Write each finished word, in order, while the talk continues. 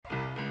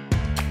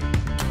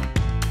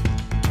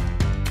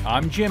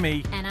I'm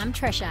Jimmy. And I'm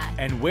Trisha.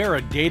 And we're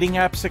a dating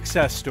app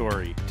success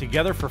story.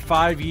 Together for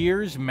 5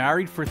 years,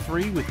 married for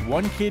 3 with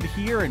 1 kid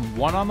here and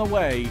 1 on the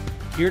way.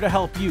 Here to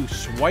help you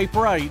swipe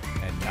right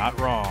and not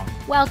wrong.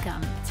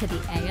 Welcome to the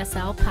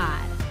ASL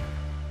Pod.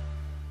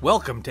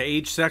 Welcome to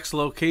Age, Sex,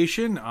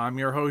 Location. I'm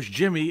your host,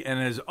 Jimmy, and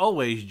as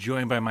always,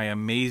 joined by my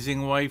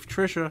amazing wife,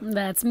 Trisha.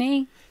 That's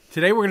me.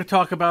 Today we're going to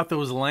talk about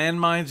those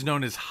landmines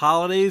known as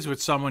holidays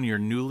with someone you're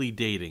newly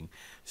dating.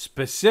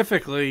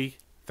 Specifically,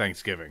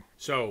 Thanksgiving.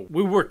 So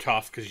we were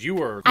tough because you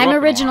were... I'm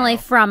originally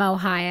from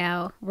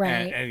Ohio,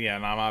 right? And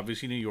I'm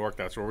obviously New York.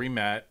 That's where we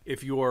met.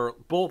 If you're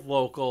both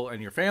local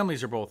and your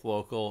families are both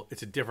local,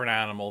 it's a different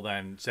animal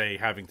than, say,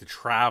 having to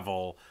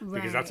travel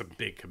because that's a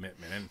big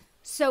commitment. And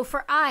so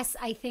for us,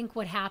 I think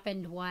what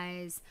happened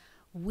was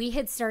we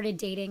had started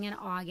dating in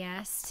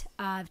August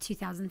of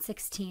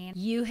 2016.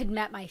 You had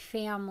met my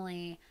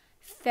family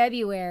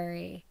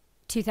February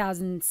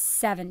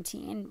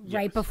 2017,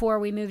 right before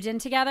we moved in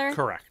together?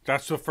 Correct.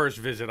 That's the first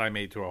visit I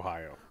made to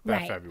Ohio,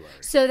 that February.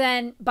 So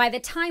then by the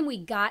time we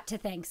got to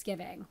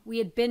Thanksgiving, we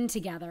had been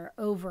together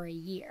over a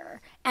year,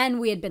 and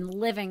we had been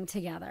living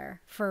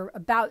together for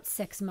about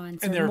 6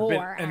 months or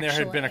more, and there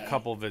had been a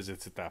couple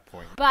visits at that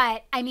point.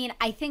 But, I mean,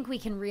 I think we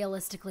can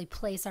realistically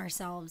place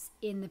ourselves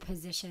in the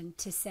position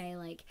to say,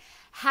 like,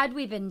 had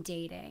we been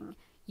dating,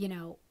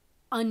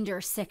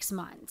 under 6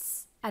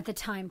 months at the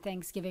time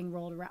Thanksgiving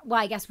rolled around. Well,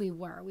 I guess we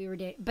were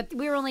dating, but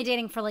we were only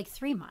dating for like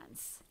 3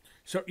 months.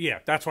 So yeah,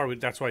 that's why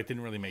it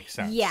didn't really make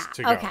sense. Yeah.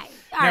 To go. Okay.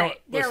 All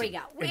right. There we go.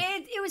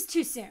 It was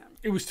too soon.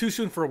 It was too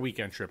soon for a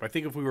weekend trip. I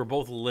think if we were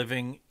both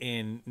living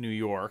in New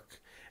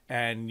York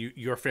and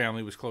your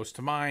family was close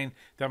to mine,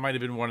 that might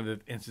have been one of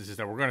the instances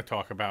that we're going to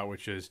talk about,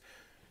 which is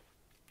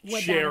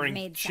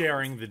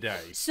sharing the day.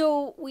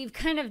 So we've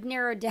kind of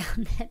narrowed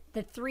down that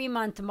the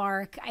 3-month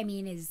mark,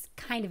 is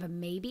kind of a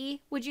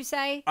maybe, would you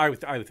say? I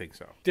would think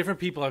so. Different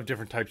people have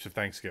different types of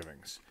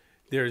Thanksgivings.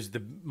 There's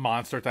the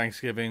monster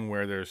Thanksgiving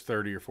where there's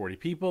 30 or 40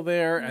 people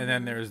there, and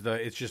then there's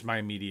it's just my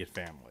immediate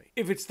family.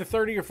 If it's the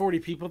 30 or 40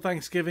 people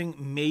Thanksgiving,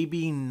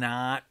 maybe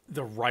not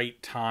the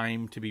right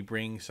time to be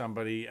bringing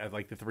somebody at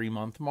like the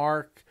 3-month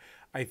mark.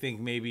 I think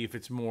maybe if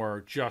it's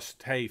more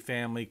just, hey,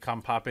 family,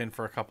 come pop in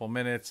for a couple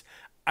minutes.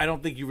 I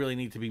don't think you really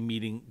need to be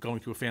going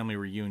to a family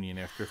reunion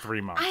after 3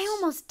 months. I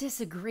almost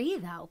disagree,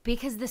 though,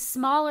 because the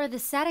smaller the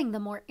setting, the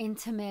more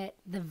intimate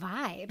the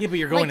vibe. Yeah, but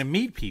you're going to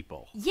meet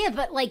people. Yeah,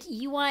 but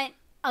you want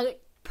a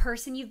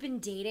person you've been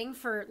dating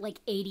for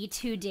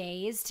 82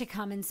 days to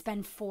come and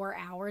spend 4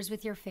 hours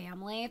with your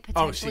family,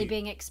 potentially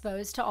being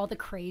exposed to all the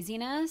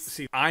craziness.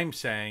 See, I'm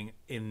saying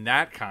in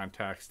that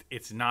context,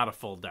 it's not a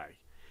full day.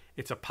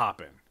 It's a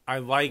pop-in. I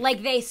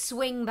like they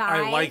swing by.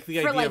 I like the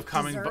idea of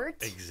coming.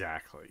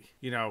 Exactly.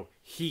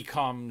 He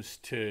comes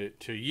to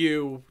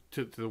you,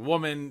 to the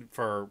woman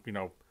for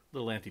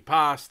little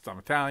antipasto. I'm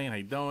Italian. How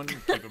you doing?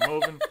 Keep it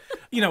moving.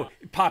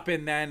 Pop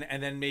in then,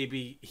 and then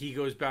maybe he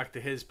goes back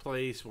to his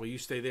place. Well, you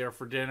stay there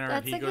for dinner,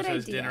 and he goes to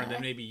his dinner, and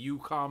then maybe you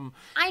come.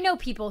 I know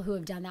people who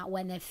have done that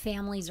when the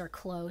families are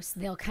close.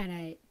 They'll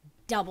kind of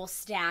double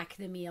stack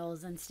the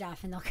meals and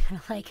stuff, and they'll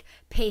kind of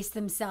pace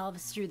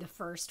themselves through the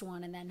first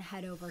one and then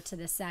head over to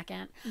the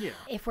second. Yeah.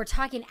 If we're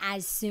talking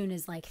as soon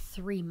as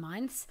 3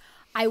 months,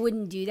 I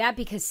wouldn't do that,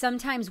 because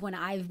sometimes when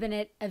I've been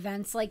at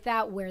events like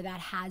that where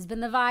that has been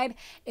the vibe,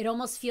 it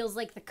almost feels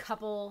like the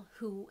couple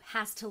who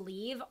has to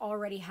leave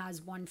already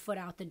has 1 foot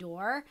out the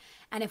door.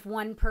 And if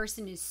one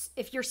person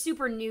if you're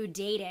super new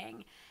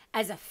dating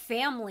as a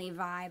family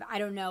vibe, I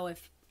don't know.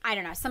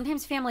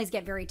 Sometimes families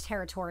get very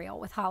territorial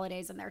with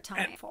holidays and their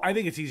time. I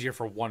think it's easier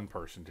for one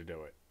person to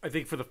do it. I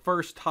think for the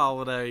first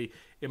holiday,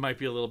 it might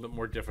be a little bit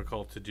more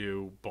difficult to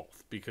do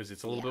both because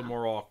it's a little bit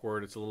more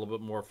awkward. It's a little bit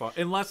more fun.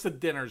 Unless the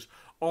dinners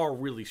are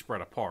really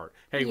spread apart.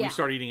 Hey, we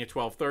start eating at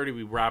 12:30.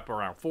 We wrap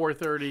around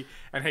 4:30.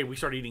 And hey, we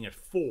start eating at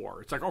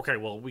 4. It's like, okay,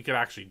 well, we could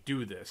actually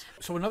do this.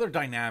 So another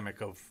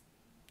dynamic of,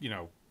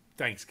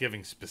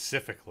 Thanksgiving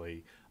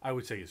specifically, I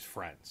would say is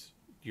friends.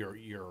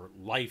 Your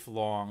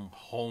lifelong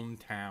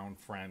hometown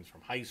friends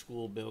from high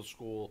school, middle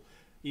school,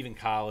 even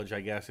college,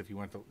 I guess, if you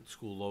went to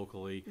school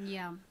locally.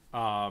 Yeah.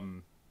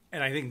 And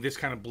I think this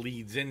kind of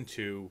bleeds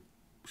into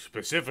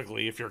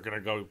specifically if you're going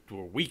to go to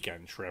a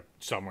weekend trip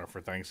somewhere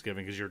for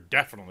Thanksgiving, because you're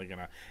definitely going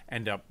to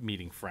end up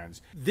meeting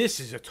friends.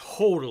 This is a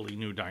totally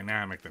new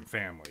dynamic than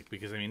family,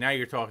 because, now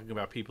you're talking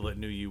about people that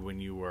knew you when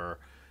you were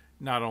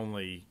not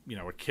only,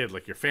 a kid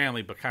like your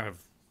family, but kind of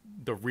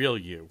the real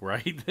you,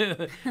 right?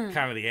 Kind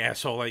of the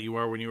asshole that you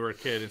were when you were a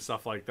kid and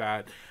stuff like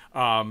that.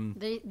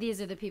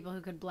 These are the people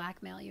who could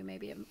blackmail you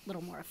maybe a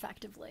little more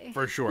effectively.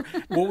 For sure.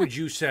 What would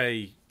you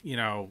say,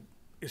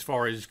 as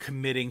far as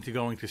committing to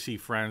going to see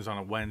friends on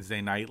a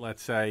Wednesday night,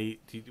 let's say?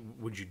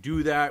 Would you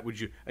do that? Would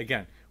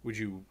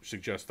you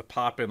suggest the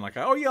pop-in,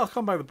 I'll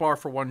come by the bar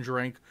for one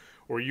drink?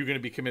 Or are you going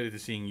to be committed to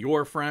seeing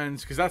your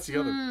friends? Because that's the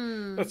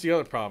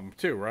other problem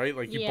too, right?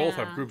 You both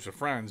have groups of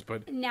friends,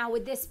 but now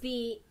would this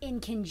be in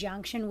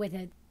conjunction with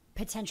a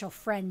potential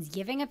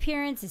Friendsgiving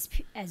appearance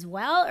as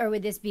well, or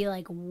would this be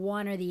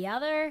one or the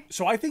other?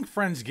 So I think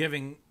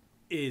Friendsgiving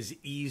is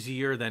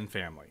easier than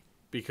family.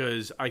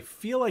 because I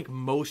feel like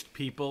most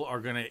people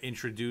are going to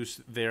introduce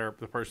the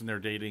person they're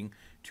dating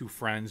to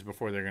friends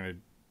before they're going to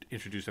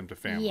introduce them to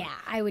family. Yeah,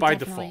 I would by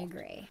definitely default.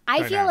 agree.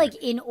 I feel like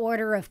in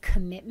order of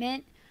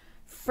commitment,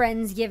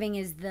 Friendsgiving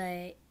is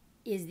the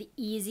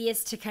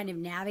easiest to kind of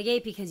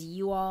navigate because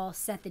you all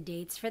set the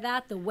dates for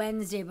that. The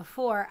Wednesday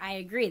before, I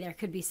agree, there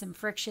could be some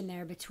friction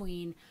there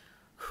between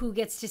who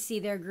gets to see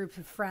their group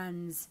of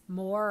friends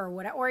more or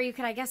whatever. Or you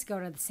could, I guess, go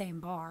to the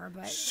same bar.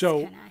 But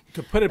So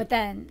to put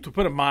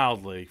it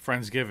mildly,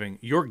 Friendsgiving,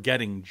 you're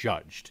getting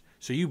judged.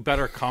 So you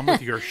better come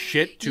with your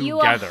shit together. You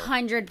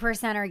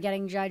 100% are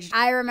getting judged.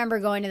 I remember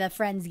going to the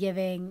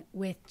Friendsgiving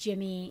with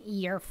Jimmy,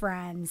 your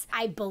friends.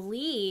 I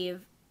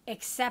believe,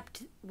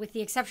 with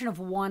the exception of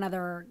one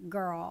other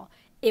girl,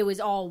 it was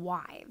all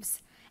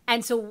wives.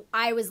 And so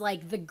I was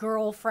like the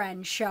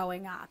girlfriend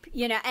showing up,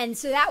 and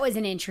so that was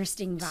an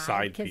interesting vibe.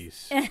 Side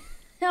piece.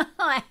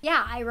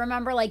 Yeah, I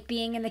remember like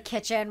being in the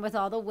kitchen with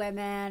all the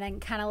women and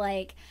kind of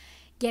like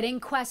getting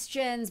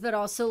questions, but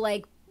also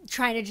like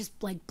trying to just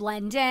like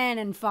blend in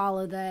and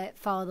follow the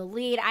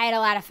lead. I had a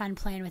lot of fun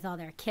playing with all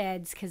their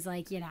kids because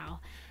I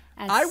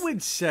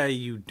would say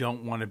you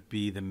don't want to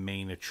be the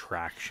main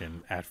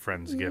attraction at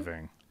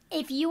Friendsgiving.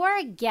 If you are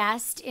a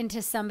guest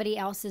into somebody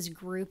else's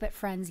group at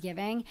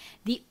Friendsgiving,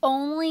 the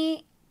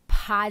only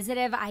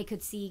positive I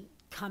could see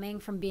coming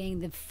from being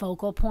the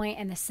focal point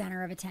and the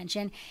center of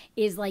attention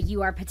is like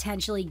you are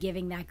potentially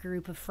giving that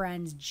group of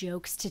friends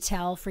jokes to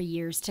tell for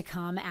years to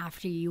come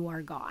after you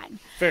are gone.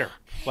 Fair.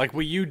 Like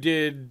what you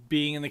did,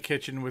 being in the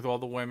kitchen with all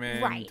the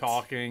women, right.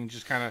 Talking,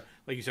 just kind of,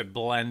 like you said,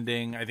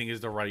 blending, I think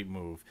is the right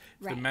move.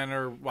 If right. the men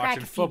are watching Crack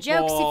a few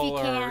football, jokes if you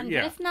can,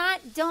 yeah. but if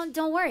not,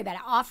 don't worry about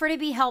it. Offer to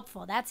be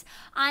helpful. That's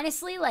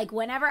honestly like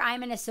whenever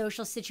I'm in a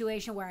social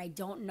situation where I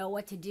don't know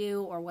what to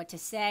do or what to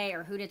say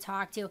or who to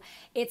talk to,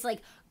 it's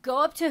like go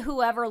up to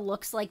whoever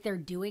looks like they're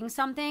doing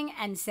something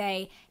and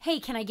say, hey,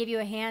 can I give you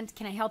a hand?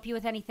 Can I help you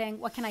with anything?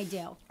 What can I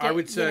do? I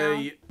would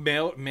say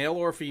male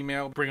or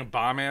female, bring a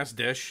bomb-ass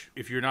dish.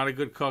 If you're not a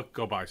good cook,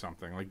 go buy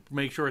something. Like,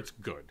 make sure it's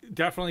good.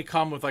 Definitely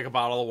come with like a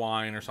bottle of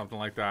wine or something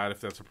like that if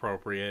that's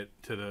appropriate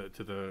to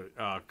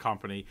the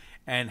company,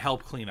 and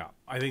help clean up.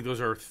 I think those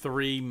are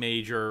three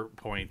major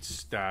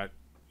points that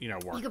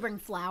work. You could bring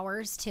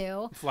flowers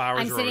too.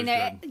 Flowers I'm are sitting always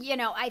there.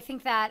 good. I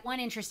think that one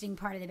interesting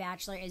part of The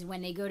Bachelor is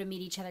when they go to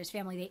meet each other's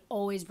family, they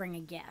always bring a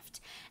gift.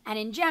 And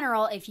in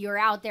general, if you're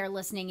out there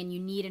listening and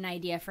you need an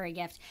idea for a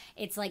gift,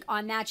 it's like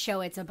on that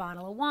show, it's a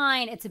bottle of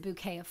wine, it's a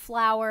bouquet of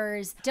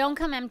flowers. Don't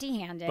come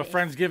empty-handed. But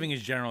Friendsgiving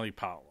is generally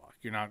potluck.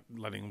 You're not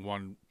letting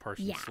one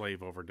person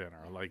slave over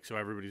dinner. Like, so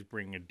everybody's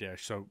bringing a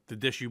dish. So the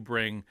dish you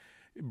bring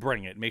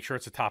it. Make sure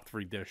it's a top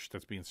 3 dish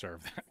that's being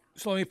served.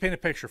 So let me paint a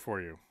picture for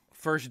you.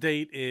 First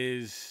date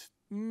is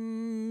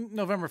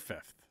November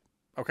 5th.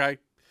 Okay?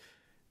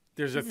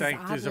 There's a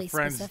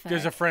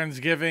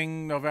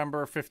Friendsgiving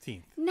November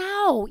 15th.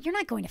 No, you're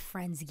not going to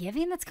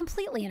Friendsgiving. That's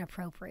completely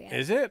inappropriate.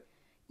 Is it?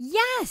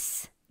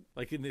 Yes.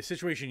 Like in the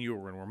situation you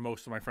were in where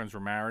most of my friends were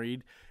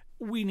married,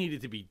 we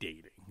needed to be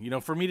dating.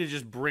 For me to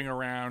just bring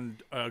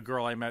around a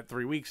girl I met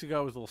 3 weeks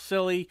ago was a little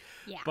silly.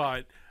 Yeah.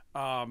 But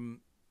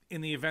in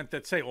the event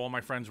that, say, all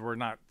my friends were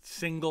not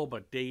single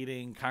but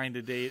dating, kind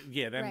of date,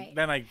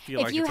 then I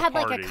feel like if you it's had a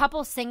party. like a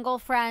couple single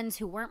friends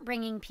who weren't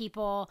bringing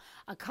people,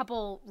 a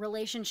couple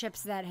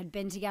relationships that had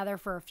been together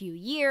for a few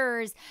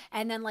years,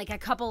 and then like a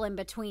couple in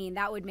between,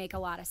 that would make a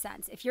lot of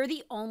sense. If you're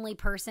the only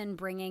person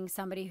bringing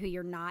somebody who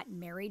you're not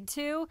married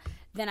to,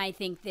 then I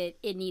think that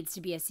it needs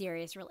to be a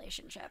serious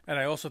relationship. And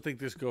I also think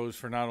this goes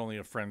for not only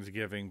a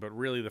Friendsgiving, but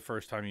really the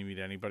first time you meet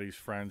anybody's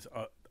friends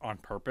on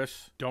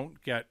purpose.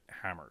 Don't get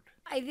hammered.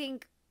 I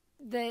think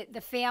the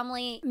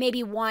family,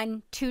 maybe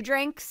 1-2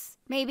 drinks,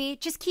 maybe.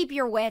 Just keep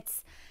your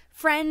wits.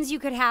 Friends, you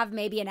could have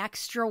maybe an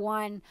extra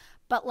one.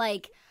 But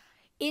like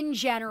in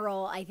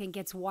general, I think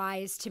it's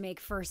wise to make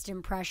first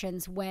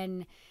impressions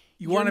when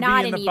you want to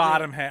be in the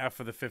bottom half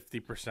of the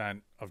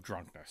 50% of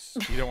drunkenness.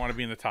 You don't want to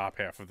be in the top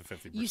half of the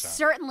 50%. You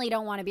certainly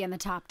don't want to be in the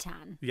top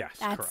 10. Yes,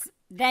 correct.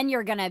 Then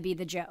you're going to be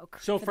the joke.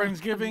 So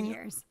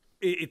Friendsgiving,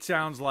 it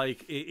sounds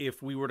like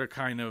if we were to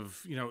kind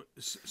of,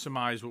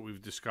 surmise what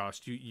we've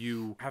discussed,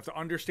 you have to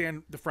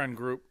understand the friend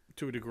group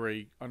to a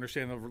degree,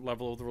 understand the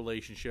level of the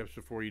relationships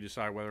before you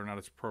decide whether or not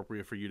it's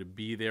appropriate for you to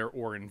be there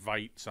or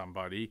invite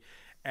somebody,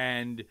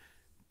 and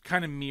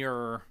kind of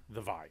mirror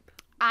the vibe.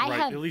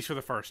 At least for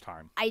the first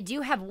time. I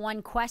do have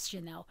one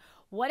question, though.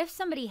 What if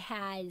somebody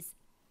has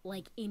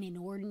like an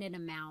inordinate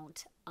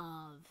amount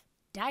of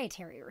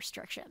dietary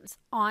restrictions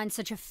on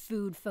such a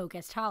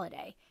food-focused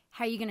holiday?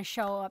 How are you going to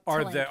show up?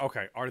 Are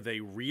they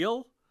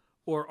real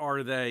or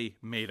are they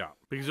made up?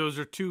 Because those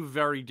are two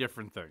very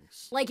different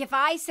things. Like if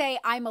I say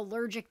I'm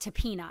allergic to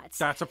peanuts,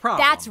 that's a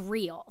problem. That's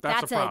real.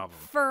 That's a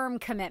firm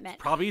commitment.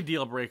 Probably a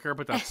deal breaker,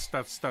 but that's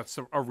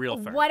a real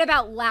thing. What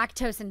about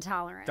lactose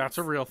intolerance? That's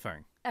a real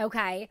thing.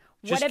 Okay.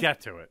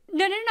 Get to it.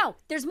 No.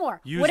 There's more.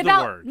 Use the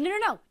word.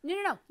 No.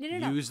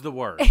 Use the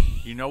word.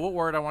 You know what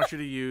word I want you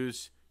to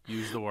use.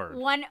 Use the word.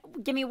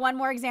 Give me one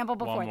more example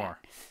before one more.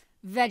 that.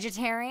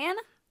 Vegetarian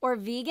or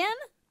vegan?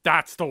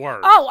 That's the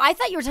word. Oh, I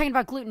thought you were talking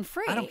about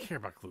gluten-free. I don't care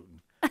about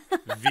gluten.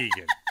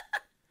 vegan.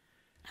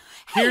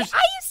 Hey,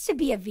 I used to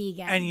be a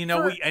vegan. And you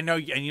know, and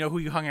you know who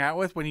you hung out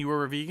with when you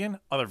were a vegan?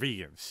 Other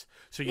vegans.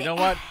 So you know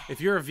what?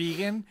 If you're a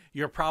vegan,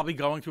 you're probably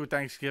going to a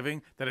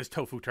Thanksgiving that is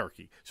tofu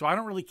turkey. So I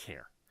don't really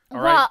care. All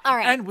right.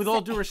 And with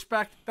all due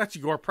respect, that's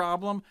your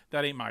problem.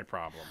 That ain't my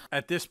problem.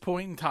 At this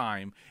point in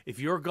time, if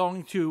you're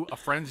going to a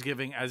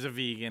Friendsgiving as a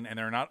vegan and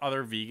there are not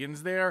other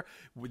vegans there,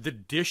 the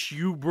dish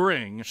you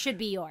bring should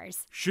be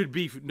yours. Should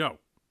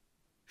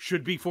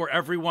be for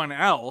everyone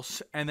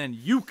else, and then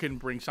you can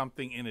bring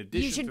something in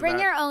addition. You should bring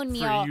your own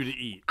meal for you to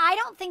eat. I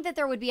don't think that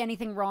there would be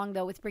anything wrong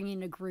though with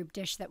bringing a group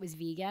dish that was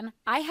vegan.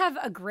 I have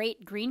a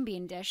great green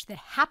bean dish that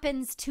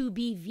happens to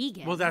be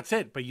vegan. Well, that's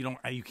it, but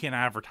you can't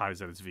advertise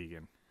that it's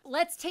vegan.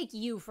 Let's take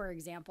you for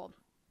example.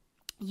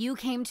 You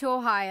came to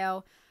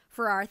Ohio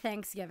for our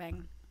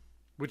Thanksgiving,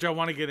 which I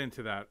want to get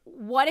into that.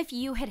 What if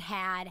you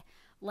had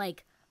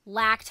like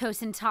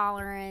lactose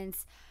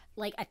intolerance?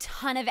 Like a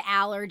ton of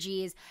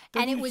allergies,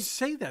 and it was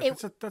say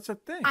that that's a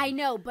thing. I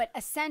know, but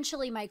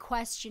essentially, my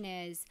question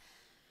is,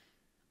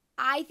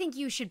 I think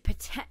you should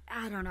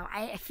I don't know.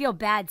 I feel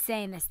bad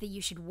saying this that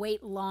you should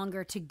wait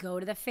longer to go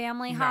to the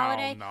family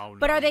holiday.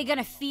 But are they going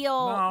to feel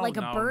like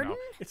a burden? No.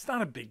 It's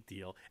not a big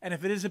deal, and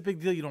if it is a big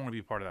deal, you don't want to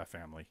be part of that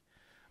family.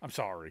 I'm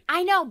sorry.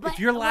 I know, but if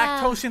you're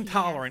lactose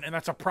intolerant and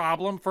that's a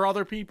problem for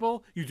other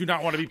people, you do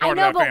not want to be part of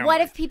that family. I know, but what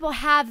if people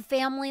have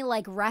family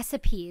like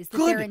recipes that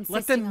they're insisting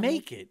let them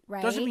make it.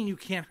 Right? Doesn't mean you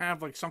can't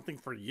have like something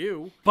for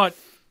you. But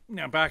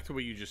now back to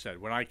what you just said.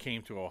 When I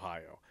came to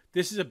Ohio,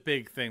 this is a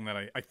big thing that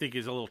I think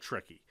is a little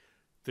tricky,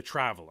 the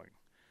traveling.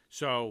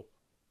 So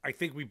I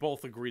think we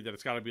both agree that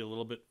it's got to be a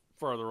little bit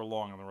further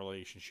along in the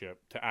relationship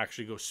to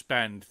actually go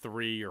spend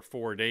 3 or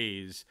 4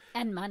 days.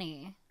 And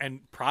money.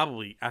 And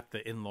probably at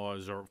the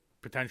in-laws or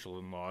potential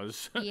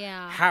in-laws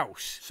yeah.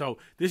 house. So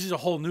this is a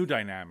whole new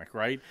dynamic,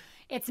 right?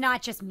 It's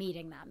not just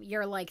meeting them.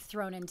 You're like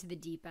thrown into the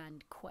deep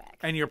end quick.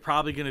 And you're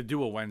probably going to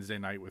do a Wednesday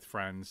night with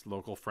friends,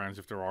 local friends,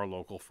 if there are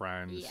local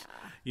friends. Yeah.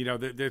 You know,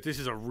 this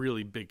is a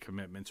really big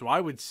commitment. So I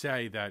would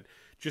say that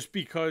just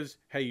because,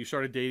 hey, you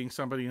started dating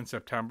somebody in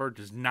September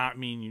does not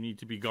mean you need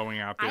to be going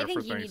out there for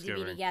Thanksgiving. I think you need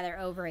to be together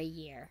over a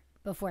year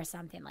before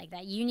something like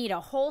that. You need a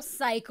whole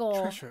cycle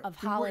Trisha, of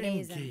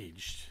holidays. We were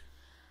engaged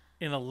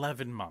in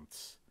 11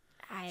 months.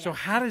 So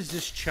how does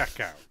this check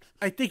out?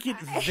 I think it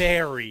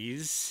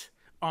varies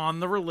on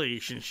the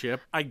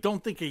relationship. I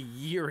don't think a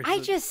year is... I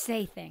just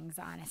say things,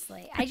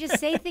 honestly. I just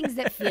say things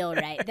that feel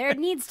right. There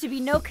needs to be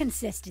no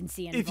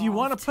consistency involved. If you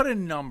want to put a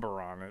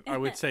number on it, I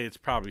would say it's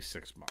probably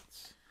 6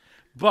 months.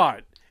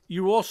 But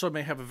you also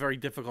may have a very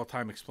difficult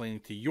time explaining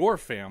to your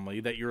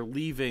family that you're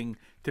leaving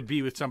to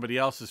be with somebody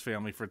else's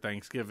family for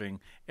Thanksgiving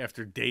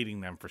after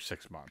dating them for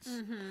 6 months.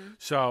 Mm-hmm.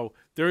 So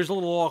there's a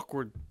little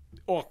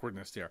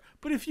awkwardness there.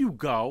 But if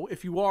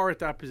you are at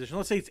that position,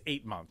 let's say it's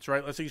 8 months,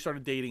 right? Let's say you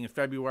started dating in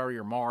February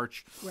or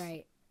March.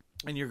 Right.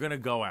 And you're going to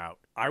go out.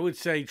 I would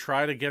say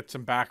try to get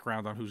some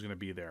background on who's going to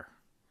be there.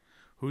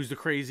 Who's the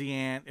crazy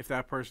aunt, if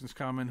that person's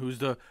coming? Who's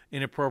the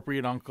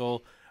inappropriate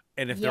uncle?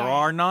 And if there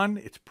are none,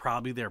 it's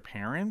probably their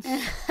parents.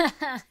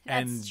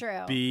 That's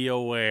true. Be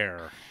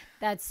aware.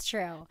 That's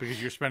true. Because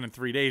you're spending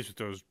 3 days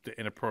with the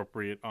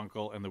inappropriate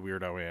uncle and the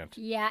weirdo aunt.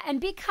 Yeah, and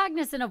be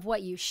cognizant of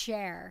what you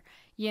share.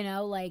 You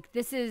know, like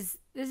this is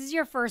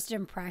your first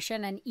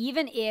impression, and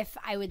even if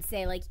I would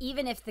say, like,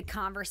 even if the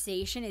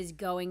conversation is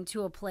going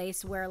to a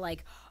place where,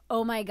 like,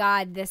 oh my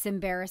God, this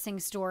embarrassing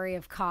story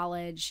of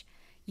college,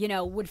 you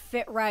know, would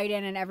fit right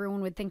in, and everyone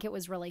would think it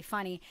was really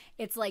funny.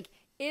 It's like,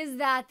 is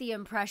that the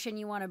impression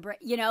you want to bring?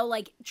 You know,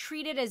 like,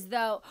 treat it as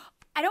though.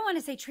 I don't want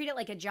to say treat it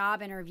like a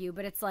job interview,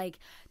 but it's like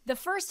the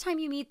first time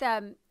you meet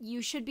them,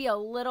 you should be a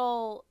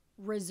little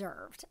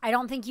reserved. I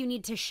don't think you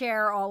need to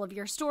share all of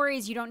your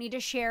stories. You don't need to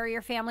share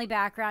your family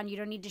background. You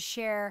don't need to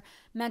share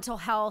mental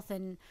health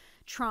and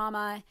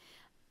trauma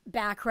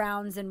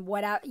backgrounds and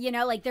what, you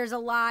know, like there's a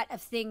lot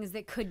of things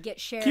that could get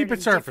shared. Keep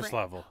it surface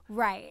level.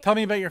 Right. Tell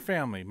me about your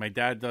family. My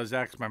dad does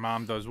X, my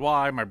mom does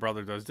Y, my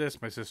brother does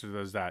this, my sister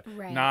does that.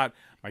 Right. Not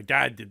my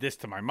dad did this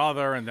to my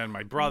mother and then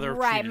my brother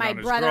cheated my on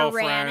his brother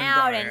girlfriend. ran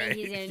out and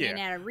he's in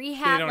a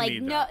rehab.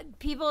 Like, no,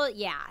 people,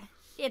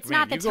 it's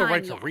not the time. You go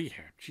right to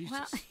rehab.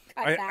 Jesus.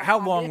 Well, how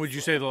long would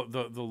you say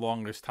the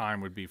longest time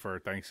would be for a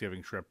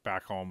Thanksgiving trip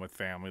back home with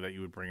family that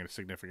you would bring a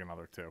significant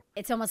other to?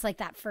 It's almost like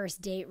that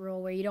first date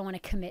rule where you don't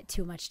want to commit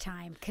too much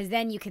time, because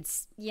then you could,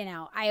 you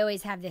know, I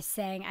always have this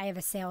saying, I have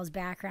a sales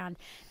background.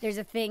 There's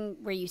a thing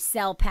where you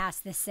sell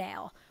past the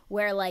sale,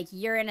 where like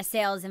you're in a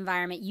sales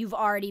environment, you've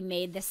already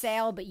made the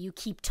sale, but you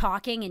keep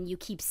talking and you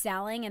keep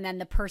selling, and then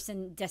the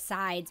person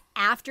decides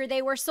after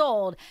they were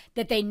sold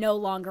that they no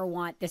longer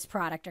want this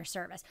product or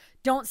service.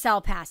 Don't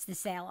sell past the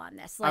sale on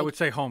this. Like, I would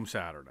say home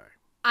Saturday.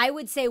 I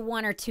would say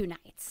 1 or 2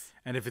 nights.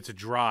 And if it's a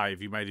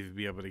drive, you might even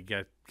be able to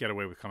get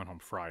away with coming home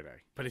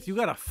Friday. But if you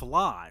got to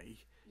fly,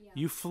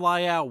 you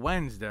fly out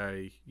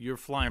Wednesday, you're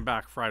flying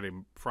back Friday.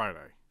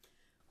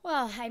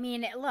 Well, I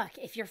mean, look,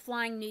 if you're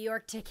flying New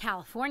York to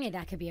California,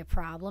 that could be a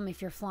problem.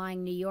 If you're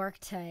flying New York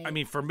to... I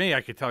mean, for me,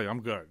 I could tell you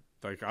I'm good.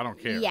 Like, I don't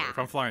care. Yeah. If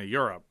I'm flying to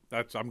Europe,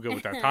 I'm good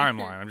with that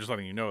timeline. I'm just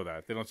letting you know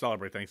that. They don't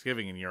celebrate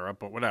Thanksgiving in Europe,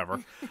 but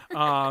whatever.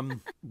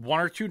 1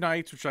 or 2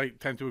 nights, which I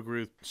tend to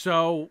agree with.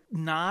 So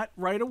not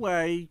right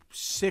away,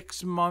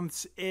 6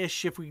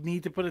 months-ish if we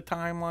need to put a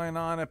timeline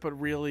on it, but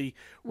really...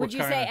 Would you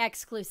say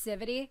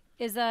exclusivity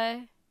is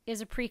a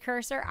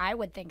precursor? I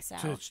would think so.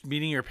 So it's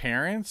meeting your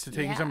parents, to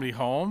taking somebody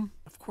home?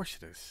 Of course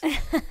it is.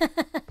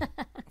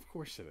 Of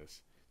course it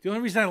is. The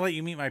only reason I let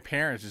you meet my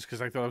parents is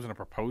because I thought I was going to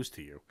propose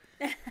to you.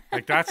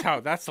 Like, that's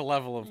the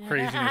level of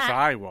craziness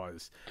I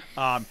was.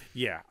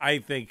 Yeah, I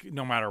think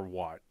no matter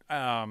what.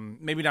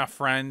 Maybe not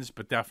friends,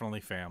 but definitely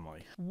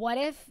family. What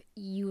if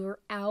you're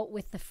out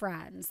with the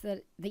friends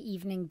the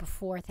evening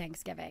before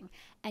Thanksgiving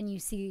and you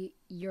see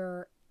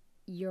your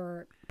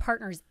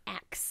partner's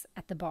ex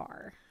at the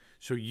bar?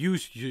 So you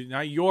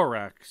not your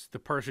ex, the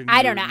person.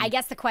 I don't know. I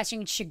guess the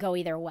question should go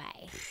either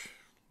way.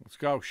 Let's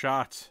go.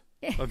 Shots.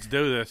 Let's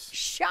do this.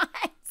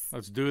 Shots.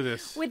 Let's do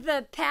this. With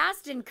the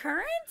past and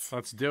current?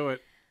 Let's do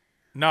it.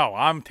 No,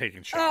 I'm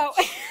taking shots.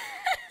 Oh.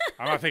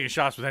 I'm not taking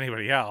shots with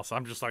anybody else.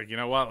 I'm just like, you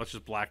know what? Let's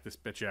just black this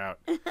bitch out.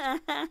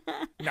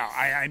 No,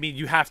 I mean,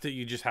 you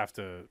just have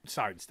to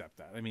sidestep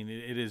that. I mean,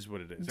 it is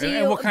what it is.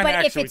 And what kind of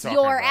ex are we talking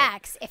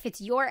about? If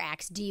it's your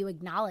ex, do you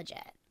acknowledge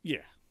it? Yeah.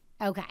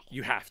 Okay.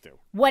 You have to.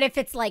 What if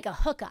it's like a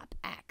hookup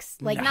ex?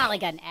 Like not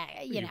like an,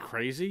 you know. Are you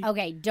crazy?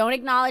 Okay, don't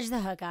acknowledge the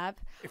hookup.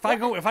 If I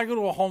go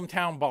to a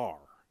hometown bar,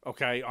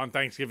 okay, on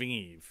Thanksgiving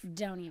Eve,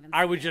 don't even.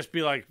 I would just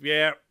be like,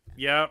 yep.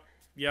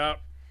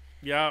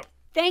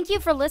 Thank you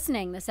for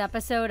listening this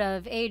episode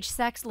of Age,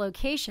 Sex,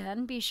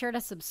 Location. Be sure to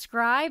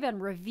subscribe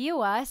and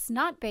review us,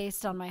 not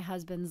based on my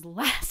husband's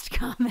last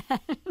comment.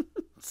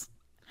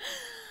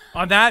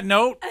 On that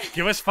note,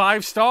 give us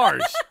 5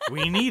 stars.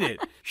 We need it.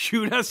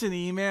 Shoot us an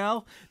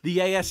email,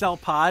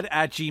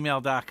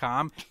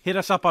 theaslpod@gmail.com. Hit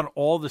us up on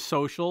all the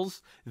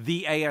socials,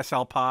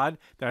 theaslpod.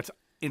 That's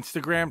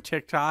Instagram,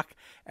 TikTok,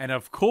 and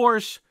of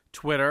course,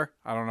 Twitter.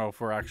 I don't know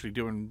if we're actually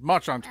doing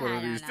much on Twitter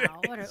these days.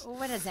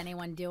 What is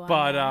anyone doing?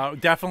 But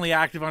definitely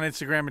active on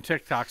Instagram and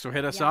TikTok, so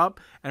hit us up.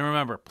 And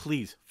remember,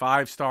 please,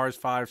 5 stars,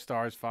 5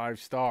 stars, 5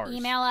 stars.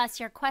 Email us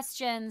your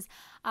questions,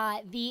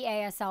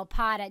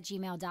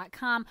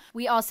 theaslpod@gmail.com.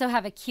 We also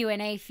have a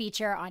Q&A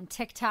feature on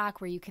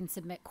TikTok where you can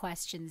submit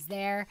questions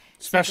there.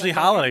 Especially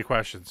holiday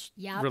questions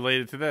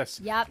related to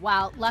this. Yep.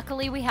 Well,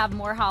 luckily we have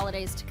more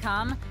holidays to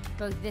come,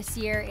 both this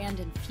year and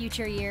in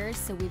future years,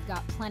 so we've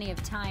got plenty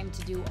of time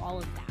to do all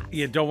of that.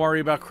 Yeah, don't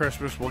worry about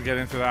Christmas. We'll get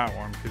into that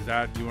one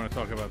because you want to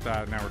talk about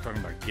that. Now we're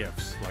talking about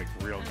gifts, like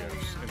real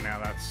gifts, and now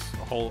that's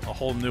a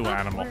whole new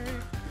animal.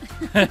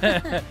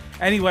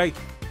 Anyway,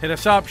 hit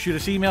us up, shoot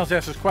us emails,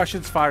 ask us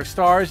questions, 5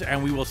 stars,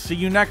 and we will see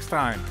you next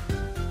time.